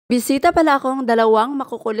Bisita pala akong dalawang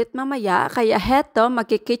makukulit mamaya, kaya heto,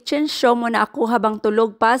 magki-kitchen show muna ako habang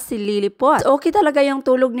tulog pa si Lily po. So, okay talaga yung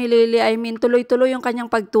tulog ni Lily, I mean tuloy-tuloy yung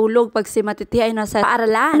kanyang pagtulog pag si Matiti ay nasa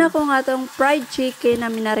paaralan. Una ko nga tong fried chicken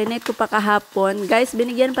na minarinate ko pa kahapon. Guys,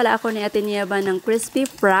 binigyan pala ako ni Ate Nieva ng crispy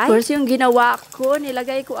fry. Of course, yung ginawa ko,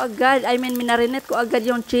 nilagay ko agad, minarinate ko agad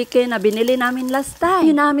yung chicken na binili namin last time.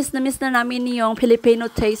 Hinamis na namin yung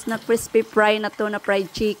Filipino taste na crispy fry na to na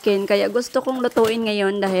fried chicken. Kaya gusto kong lutuin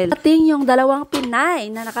ngayon dahil ating yung dalawang Pinay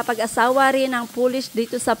na nakapag-asawa rin ng Polish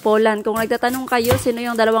dito sa Poland. Kung nagtatanong kayo, sino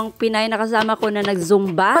yung dalawang Pinay na kasama ko na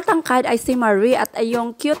nag-zumba? Matangkad ay si Marie at ay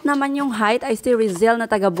yung cute naman yung height ay si Rizel na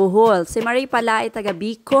taga Bohol. Si Marie pala ay taga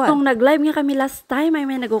Bicol. Kung nag-live nga kami last time ay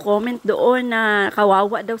may nag-comment doon na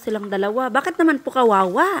kawawa daw silang dalawa. Bakit naman po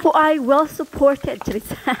kawawa? Po ay well supported.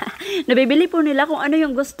 Nabibili po nila kung ano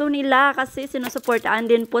yung gusto nila kasi sinusuportaan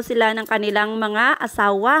din po sila ng kanilang mga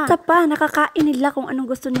asawa. Sa pa, nakakain nila kung anong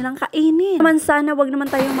gusto nilang kainin. Naman sana wag naman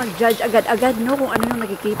tayong mag-judge agad-agad, no? Kung ano yung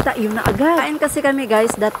nakikita, yun na agad. Kain kasi kami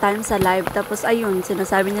guys that time sa live. Tapos ayun,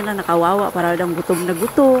 sinasabi nila nakawawa para lang gutom na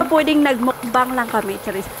gutom. Pwedeng nagmukbang lang kami,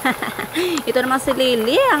 charis. Ito naman si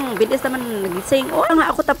Lily, ang bilis naman nagising. O nga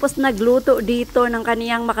ako tapos nagluto dito ng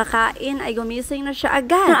kaniyang makakain ay gumising na siya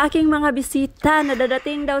agad. Ang aking mga bisita,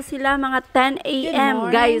 nadadating daw sila mga 10 AM.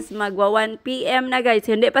 Guys, magwa 1 PM na guys.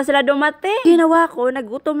 Hindi pa sila dumating. Ginawa ko,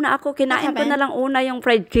 nagutom na ako. Kinain ko na lang una yung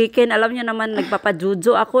fried chicken. Alam niyo naman,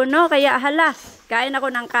 nagpapajuju ako, no? Kaya hala, kain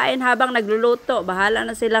ako ng kain habang nagluluto. Bahala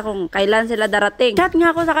na sila kung kailan sila darating. Chat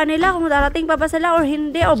nga ako sa kanila kung darating pa ba sila or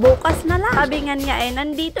hindi o bukas na lang. Sabi nga niya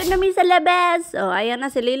nandito na sa labas. O, ayan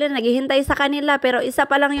na si Lily, naghihintay sa kanila. Pero isa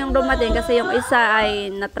pa lang yung dumating kasi yung isa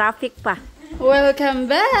ay na-traffic pa. Welcome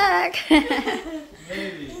back!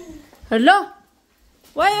 Hello?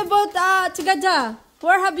 Why about Tagada?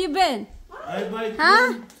 Where have you been? I buy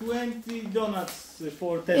 20 donuts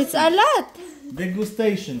for testing. It's a lot.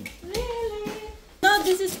 Degustation. Really? No,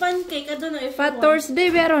 this is pancake. I don't know if Fat Thursday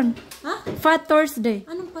meron. Ha? Fat Thursday.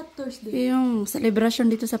 Anong Fat Thursday? Yung celebration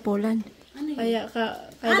dito sa Poland. Ano yun? Kaya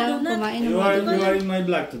kailangan donut? kumain ng You mga are in my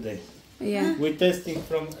block today. yeah. We're testing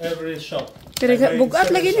from every shop. Pero bugat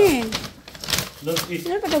lagi ni. Don't eat.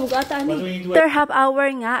 Ano pa bugatan But ni? we need to After half hour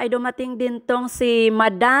nga ay dumating din tong si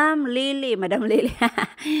Madam Lily. Madam Lily.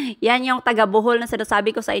 Yan yung taga Bohol na sinasabi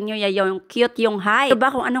ko sa inyo. Yan yung cute yung height. Diba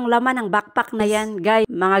kung anong laman ng backpack na yan, guys?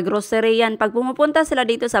 Mga grocery yan. Pag pumupunta sila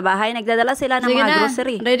dito sa bahay, nagdadala sila ng mga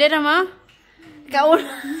grocery. Ready na mo?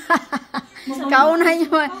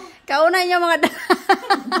 Kaunay nyo mga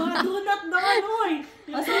Mga donut naman, oy!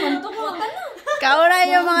 Asa man ito ko? Kaunay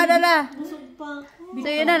nyo mga dala. Busog pa ako. So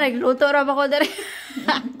yun na, nagluto rin ako dali.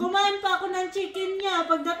 Kumain pa ako ng chicken niya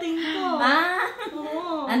pagdating ko.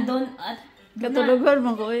 Oo. Andon, Katulugan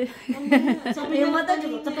mo ko eh. Sabi yung niya, mata,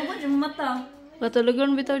 katugod yung mata.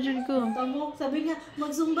 Katulugan bitaw dyan ko. sabi niya,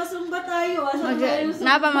 magsumba-sumba tayo. Asa tayo sa...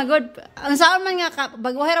 Napa magod. Ang saan man nga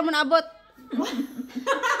baguhay ra mo naabot.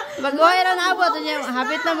 Baguhay ra naabot niya,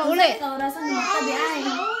 hapit na mauli. Orasan ng mata di ay.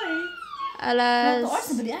 Alas.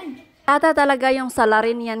 Oras ba di ay? Tata talaga yung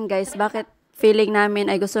salarin yan, guys. Bakit feeling namin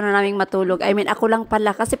ay gusto na naming matulog? I mean, ako lang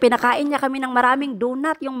pala kasi pinakain niya kami ng maraming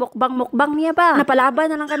donut, yung mukbang niya ba.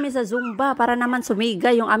 Napalaban na lang kami sa Zumba para naman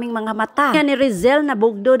sumiga yung aming mga mata. Yan ni Rizel,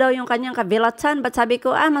 nabugdo daw yung kanyang kabilatan. But sabi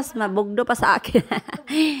ko, mas mabugdo pa sa akin.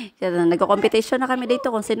 Nagko-competition na kami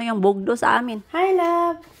dito kung sino yung bugdo sa amin. Hi,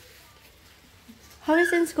 love! How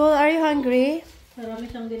is in school? Are you hungry? Marami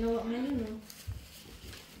siyang ginawa ngayon, no?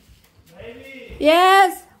 Maybe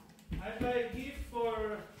Yes! I buy gift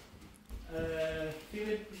for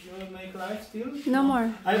Philip. You will make life still? No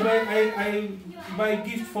more. I buy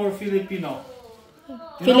gift for Filipino.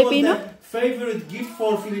 You Filipino? know what's the favorite gift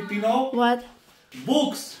for Filipino? What?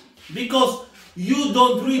 Books. Because you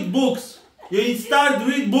don't read books. You start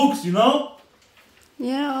read books, you know?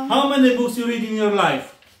 Yeah. How many books you read in your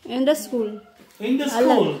life? In the school. In the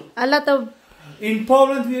school. A lot of... In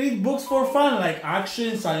Poland, we read books for fun, like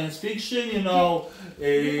action, science fiction, you know.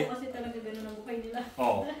 Kasi talaga ganun ang buhay nila.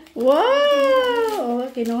 Oh. Wow! Oh,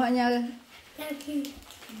 kinuha niya.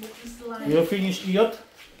 You finished Iyot?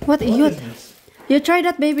 What iyot? This? You try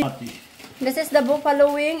that, baby. Ati. This is the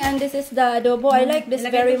buffalo wing and this is the adobo. I like this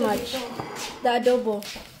very much. The adobo.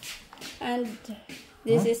 And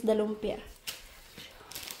this is the lumpia.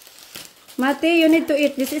 Mate, you need to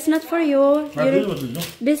eat. This is not for you.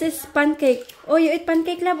 This is pancake. Oh, you eat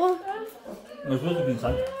pancake, love? Oh.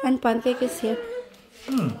 And pancake is here.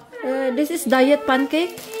 This is diet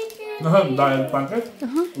pancake. Diet pancake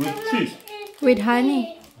with cheese. With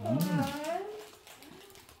honey.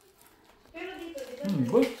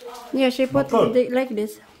 Good. Yeah, she put like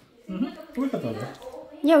this. Look at that.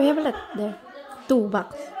 Yeah, we have a lot there. 2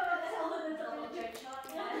 bucks.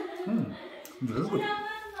 This is good.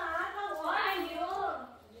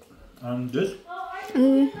 And this?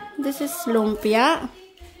 This is lumpia.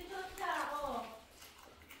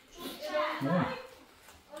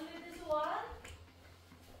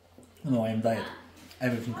 No, I am diet.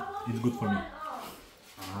 Everything is good for me.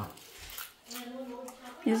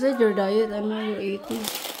 You said your diet, I know you're eating.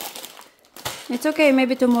 It's okay,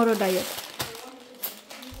 maybe tomorrow diet.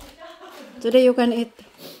 Today you can eat.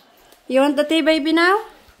 You want the tea, baby, now?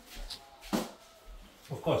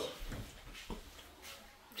 Of course.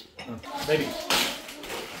 Baby.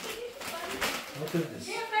 What is this?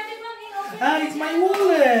 Ah, it's my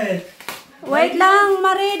wallet! Wait lang,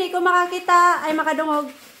 Marie, di ko makakita. Ay, makadungog.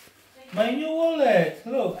 My new wallet!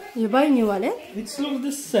 Look. You buy new wallet? It looks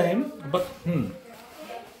the same, but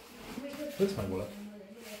where's my wallet?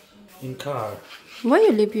 In car. Why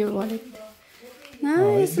you leave your wallet?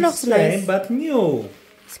 Nice, It's the looks same, nice. but new.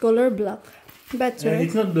 It's color black. Better.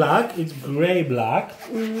 It's not black, it's gray black.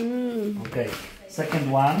 Okay, second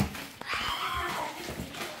one.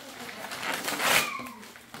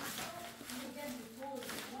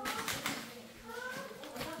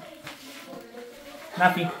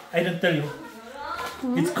 Nothing, I don't tell you.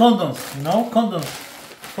 It's condoms, you know, condoms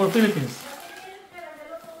for Philippines.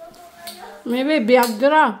 Maybe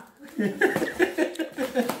Viagra.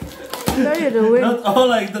 What are you doing? Not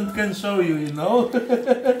all I can show you, you know.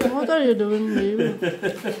 What are you doing, baby?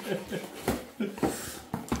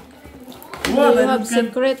 What? Do you I have don't can...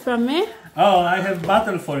 secret from me? Oh, I have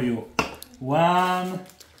battle for you. 1,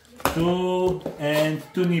 2, and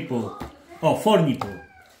 2 nipple. Oh, 4 nipple.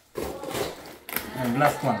 And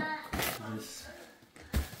last one. This.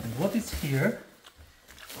 And what is here?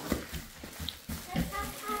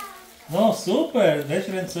 Oh, super!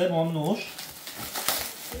 Weź ręce, mam nóż.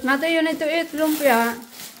 Nata, you need to eat lumpia.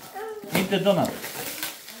 Eat the donut.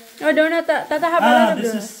 Oh, donut. Tata have a lot of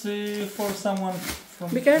This donuts. is for someone from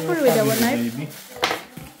Be careful your with that family, one, knife. baby.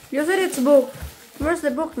 You said it's book. Where's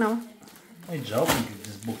the book now? I'm joking with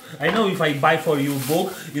this book. I know if I buy for you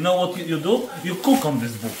book, you know what you do? You cook on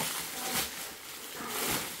this book.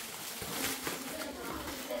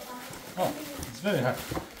 Oh, it's very hard.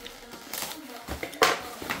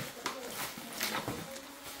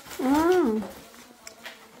 Oh.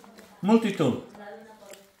 Multi-tool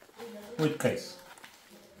with case.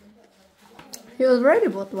 You already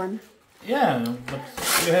bought one. Yeah, but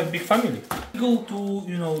you have big family. Go to,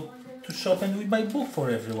 you know, to shop and we buy book for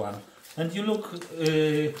everyone. And you look,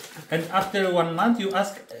 and after 1 month you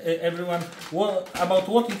ask everyone what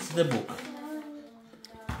is the book.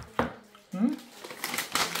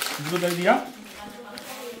 Good idea?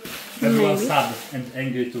 Everyone sad and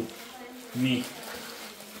angry to me.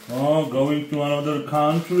 Oh, going to another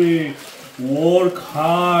country, work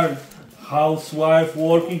hard, housewife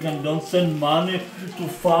working and don't send money to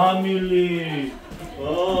family.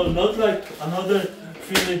 Oh, not like another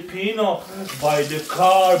Filipino, buy the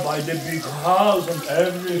car, buy the big house and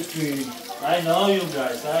everything. I know you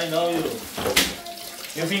guys, I know you.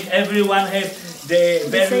 You think everyone have the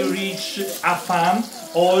very rich afam,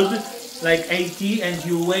 old, like 80, and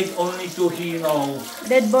you wait only to hear, you know,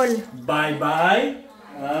 Dead ball. bye-bye.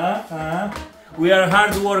 We are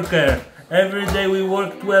hard worker. Every day we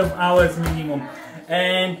work 12 hours minimum.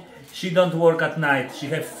 And she don't work at night. She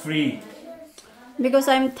have free. Because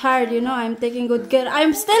I'm tired, you know, I'm taking good care.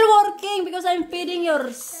 I'm still working because I'm feeding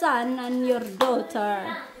your son and your daughter.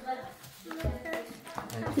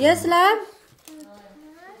 Yes, love?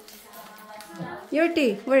 Your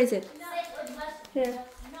tea, where is it? Here.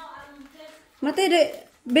 Mate,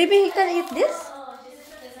 baby, he can eat this?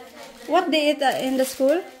 What they eat in the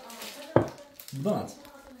school? Donuts.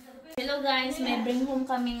 Hello guys, may bring home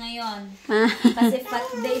kami ngayon. Kasi fat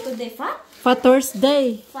day today. Fat? Fat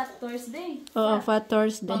Thursday. Fat Thursday. Oo, Fat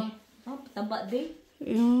Thursday. Taba day.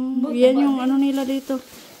 Yan yung ano nila dito.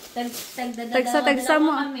 Tagsa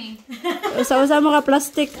mo. Kami. Usa-usa mo ka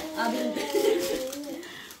plastic.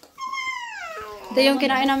 Ito yung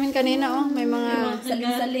kinain namin kanina, oh. May mga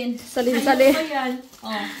Salin-salin. salin-salin.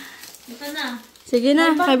 Oh. Ito na. Sige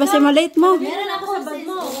na, kaya basta malate mo. Meron ako sa bag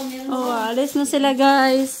mo. Oh, alis na sila,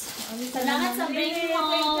 guys. Salamat sa bring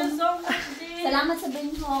home. Salamat sa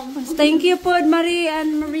bring home. Thank you po, Marie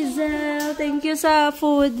and Marizel. Thank you sa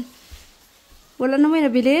food. Wala na may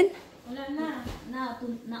nabilin? Wala na.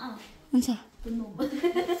 Na. Unsa? Tunog.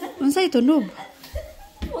 Unsa tunog?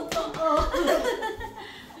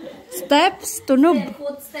 Steps, tunog.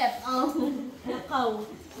 Footstep. Oh.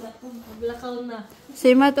 Blakaw na.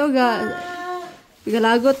 Si Matt, o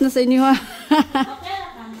galagot na sa inyo, ha? Okay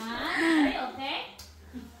na ka na? Are you okay?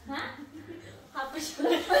 Ha? Happy siya.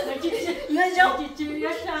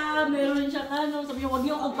 Nag-chichirya siya. Meron siya ka ano, sabi niyo, huwag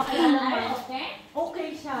niyo akong pakialaman. Are you okay? Okay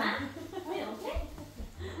siya. Are you okay?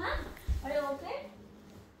 Ha? Are you okay?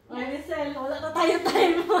 Ay, Michelle, wala na tayo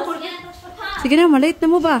time mo. Sige, ha? Sige na, malate na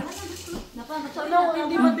mo ba? Ano,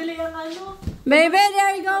 hindi madali ang ano. Baby, where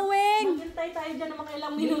are you going? Maghintay tayo dyan ng mga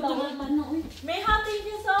ilang minuto naman. Meha, thank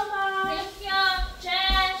you so much. Thank you.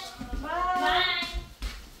 Cheers. Bye. Bye.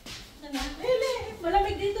 Really,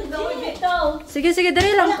 malamig dito, Gawin G. dito. Sige, sige,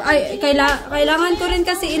 dali lang. Ay, kailangan ko rin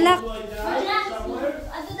kasi ilak. Wala.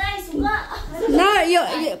 Ano dahil, suga. Na,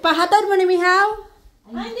 pahatod mo ni Mihaw?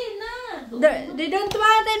 Ay, hindi na. They don't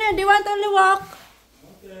want it, they want only walk.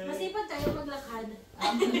 Masipag tayo maglakad.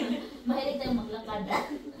 Mahilig tayong maglakad.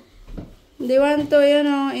 They want to,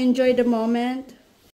 enjoy the moment.